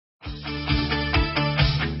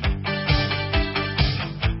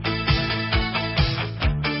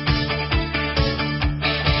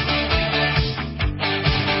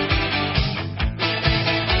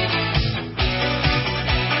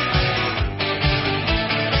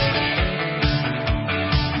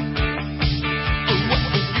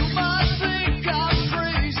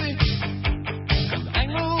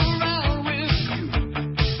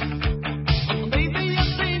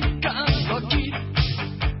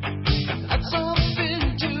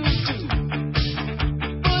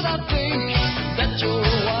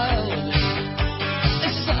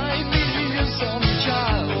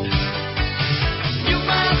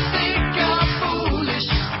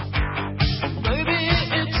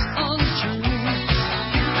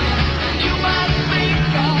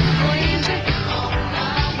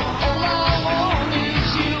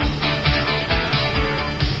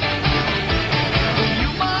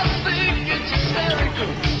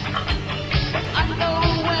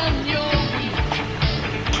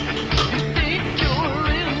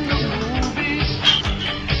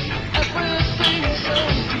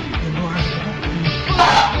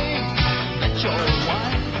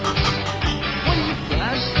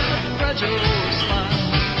your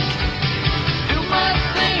smile. You might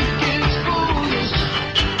think it's foolish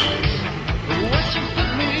what you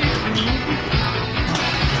put me through.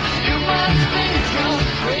 You might think I'm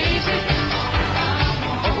crazy.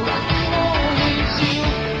 All I want is you.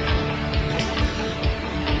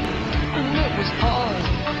 And it was hard.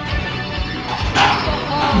 So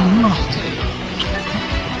hard to take.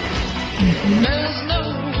 There's no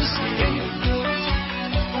escape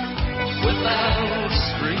without a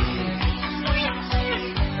scream.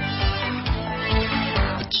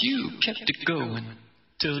 But you kept it going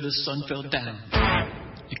till the sun fell down.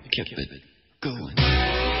 You kept it going.